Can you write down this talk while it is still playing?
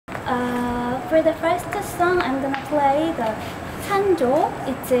For the first song, I'm gonna play the Sanjo.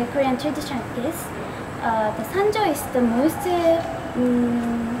 It's a Korean traditional piece. The Sanjo is the most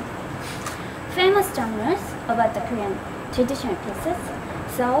famous genres about the Korean traditional pieces.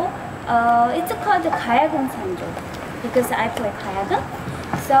 So it's called the 가야금 Sanjo because I play 가야금.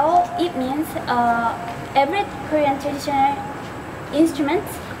 So it means every Korean traditional instrument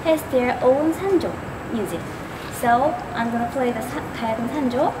has their own Sanjo music. So I'm gonna play the 가야금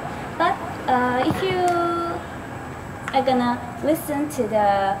Sanjo. But if you are gonna listen to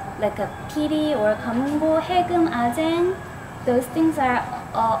the like a piri or 가문고, 해금, 아쟁, those things are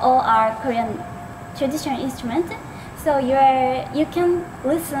all our Korean traditional instruments. So you can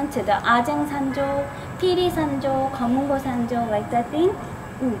listen to the 아쟁 산조, piri 산조, 가문고 산조, like that thing.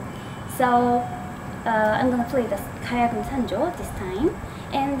 So I'm gonna play the 가야금 산조 this time.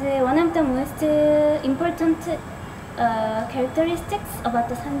 And one of the most important characteristics about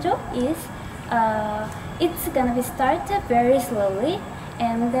the sanjo is it's gonna be started very slowly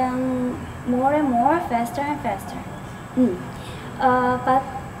and then more and more faster and faster. But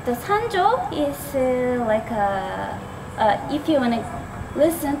the sanjo is like if you wanna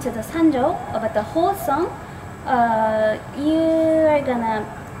listen to the sanjo about the whole song, you are gonna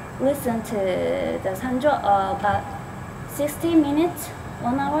listen to the sanjo about 60 minutes,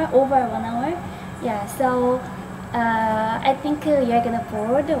 1 hour, over 1 hour. Yeah, so I think you're gonna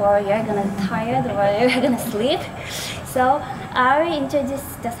bored or you're gonna tired or you're gonna sleep. So I will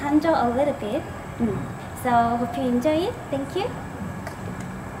introduce the sanjo a little bit. So hope you enjoy it. Thank you.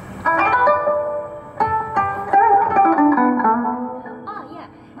 Oh yeah,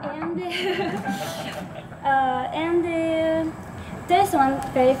 and there's one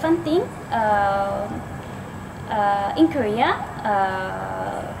very fun thing in Korea.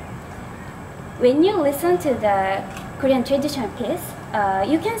 When you listen to the Korean traditional piece,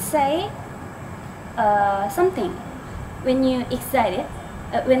 you can say something when you're excited.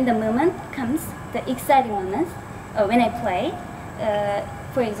 When the moment comes, the exciting moment, when I play,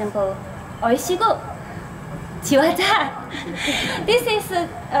 for example, 얼씨구, 지화자. This is,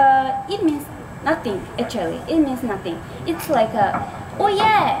 it means nothing actually. It means nothing. It's like oh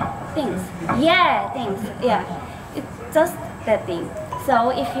yeah, things. Yeah, things. Yeah, it's just that thing.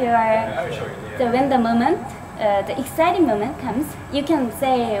 So if you are, when the moment, the exciting moment comes, you can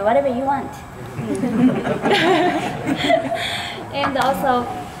say whatever you want. And also,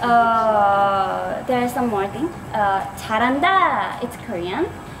 there is some more thing. 잘한다, it's Korean,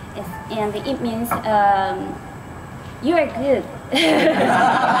 and it means you are good.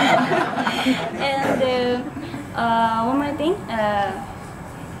 And one more thing,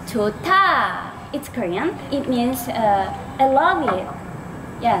 좋다, it's Korean. It means I love it.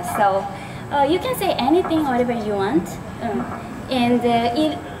 Yeah, so you can say anything, whatever you want, and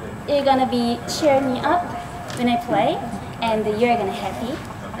it's gonna be cheer me up when I play, and you're gonna happy.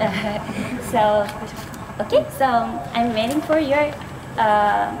 So, okay, so I'm waiting for your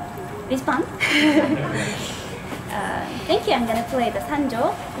response. Thank you. I'm gonna play the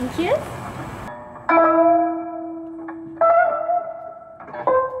sanjo. Thank you.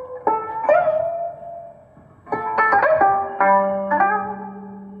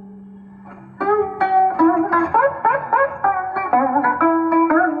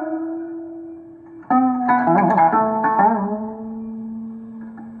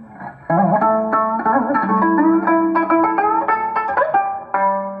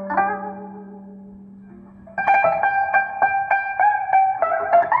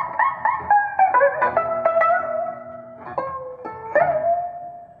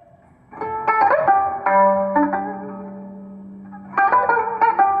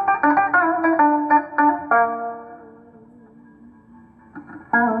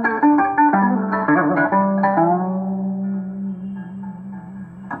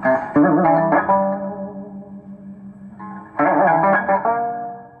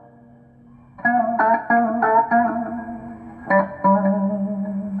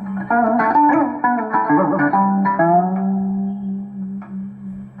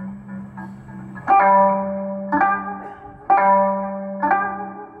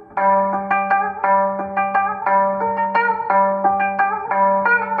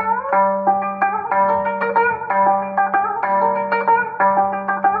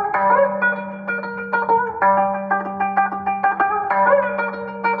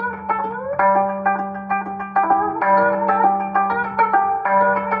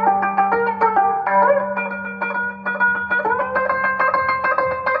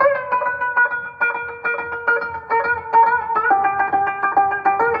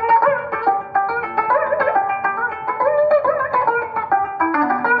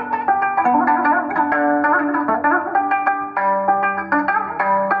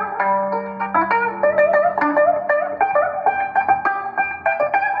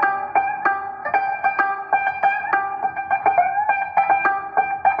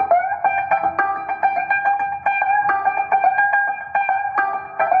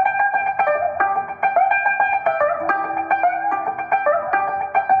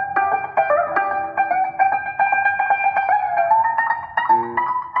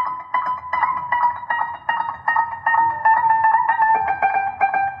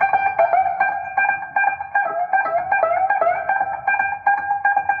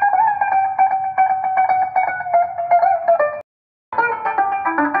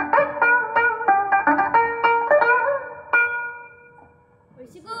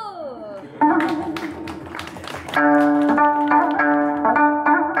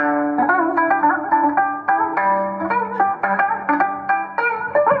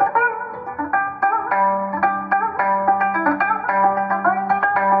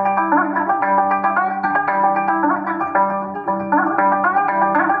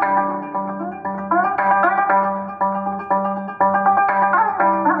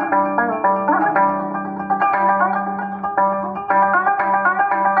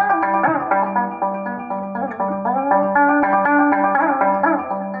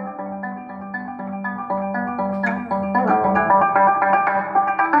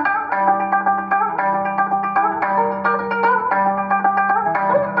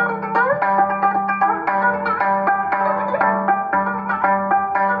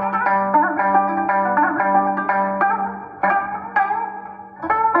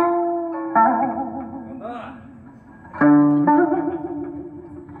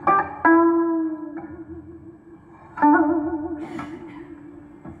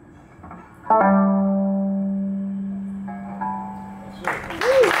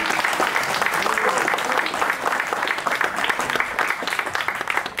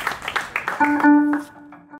 you.